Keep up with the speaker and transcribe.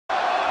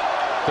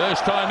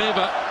First time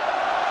ever.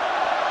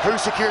 Who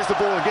secures the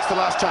ball and gets the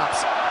last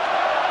chance?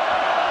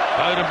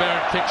 Bowden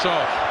Barrett kicks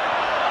off.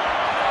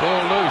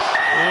 Ball loose.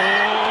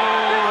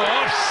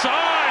 Oh,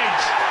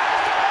 offside!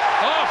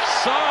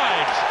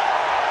 Offside!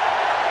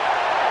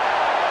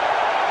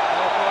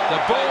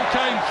 The ball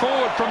came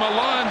forward from a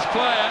Lions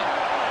player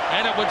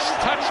and it was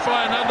touched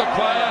by another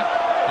player.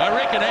 I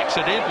reckon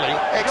accidentally.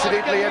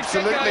 Accidentally,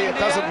 absolutely. It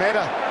doesn't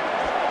matter.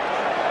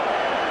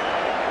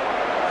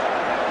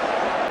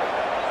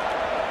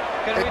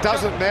 It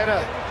doesn't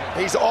matter.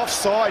 He's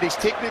offside. He's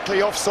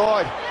technically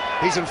offside.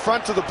 He's in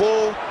front of the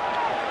ball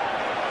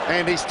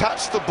and he's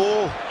touched the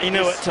ball. He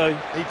knew it too.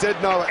 He did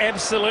know it.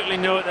 Absolutely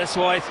knew it. That's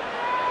why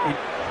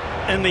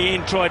he, in the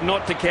end, tried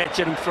not to catch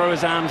it and throw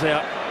his arms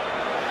out.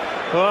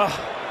 Oh,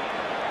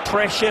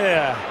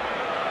 pressure.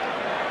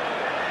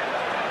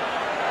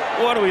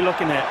 What are we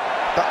looking at?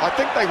 I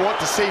think they want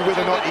to see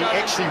whether or not he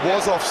actually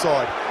was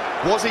offside.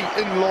 Was he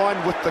in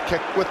line with the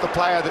kick, with the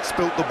player that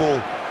spilt the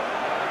ball?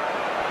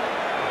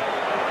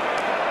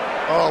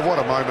 Oh, what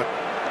a moment.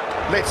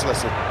 Let's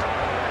listen.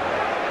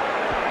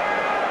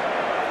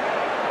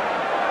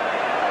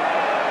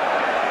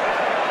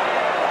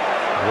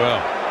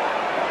 Well,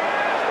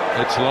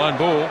 it's line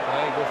ball.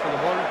 Yeah, go for the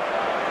ball.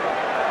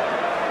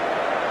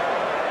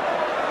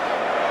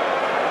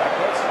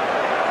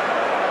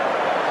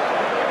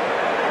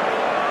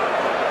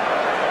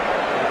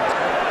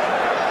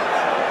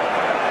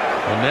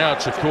 Well, now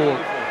it's a call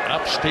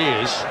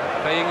upstairs.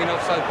 Playing in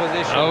offside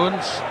position.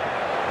 Owens.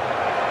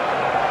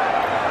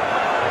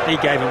 He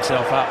gave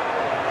himself up.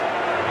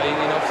 Playing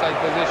in offside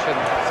position.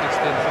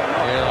 16.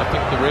 Yeah, I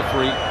think the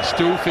referee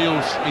still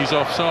feels he's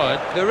offside.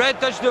 The red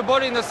touched the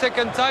ball in the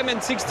second time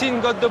and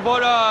 16 got the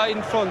ball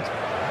in front.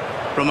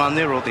 Romain,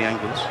 they wrote the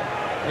angles.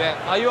 Yeah.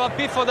 Are you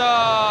happy for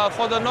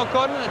the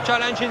knock-on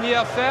challenge in the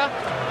affair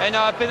and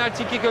a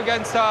penalty kick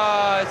against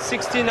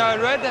 16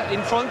 red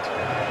in front?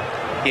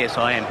 Yes,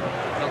 I am.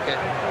 Okay.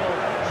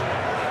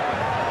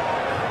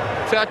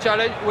 Fair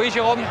challenge. Oui,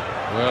 Jérôme.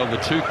 Well, the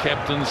two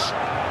captains,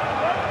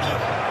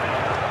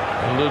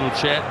 a little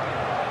chat.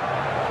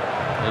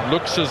 It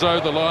looks as though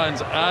the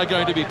Lions are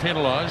going to be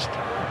penalised.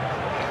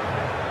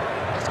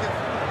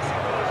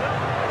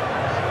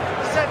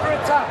 Set for a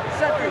tap.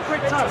 Set for a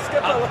quick tap.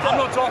 I'm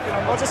not talking.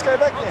 I'll just go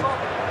back then.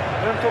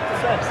 Don't talk to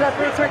Sam. Set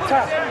for a quick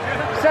tap.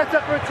 Set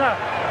up for a tap.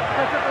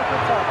 Set up for a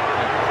quick tap.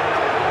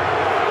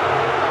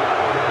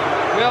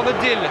 We have a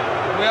deal.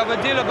 We have a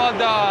deal about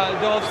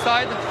the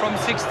offside from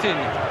 16.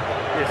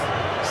 Yes.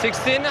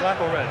 16?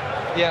 Black or red?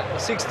 Yeah,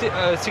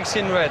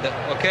 16 red,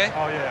 okay?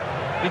 Oh,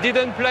 yeah. We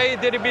didn't play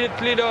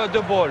deliberately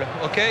the ball,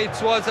 okay?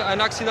 It was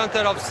an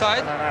accidental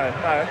offside.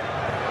 No.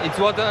 It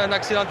was an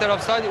accidental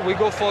offside. We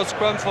go for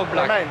scrum for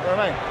black.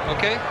 Romain.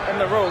 Okay? In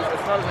the rules,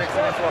 it's not an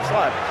accidental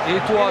offside.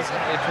 It was.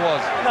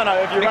 No,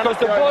 if you because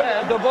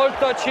run the ball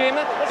touched him,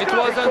 it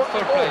wasn't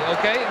for play,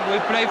 okay? We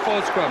play for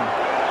scrum.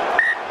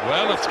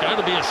 Well, it's going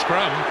to be a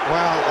scrum.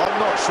 Well, I'm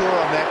not sure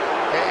on that.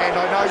 And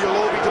I know you'll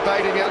all be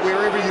debating it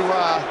wherever you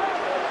are.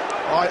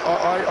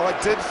 I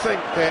did think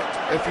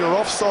that if you're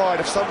offside,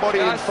 if somebody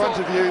in front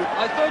of you...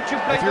 I thought you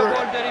played the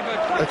ball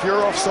deliberately. If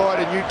you're offside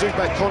and you do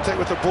make contact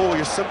with the ball,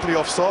 you're simply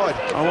offside.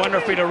 I wonder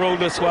if he'd have ruled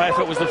this way if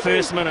it was the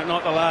first minute,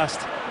 not the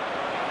last.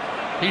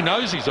 He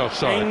knows he's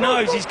offside. He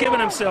knows. He's given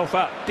himself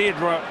up. Dead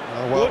right.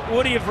 Oh, well.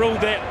 Would he have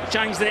ruled that,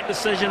 changed that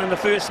decision in the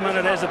first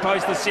minute as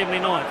opposed to the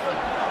 79th?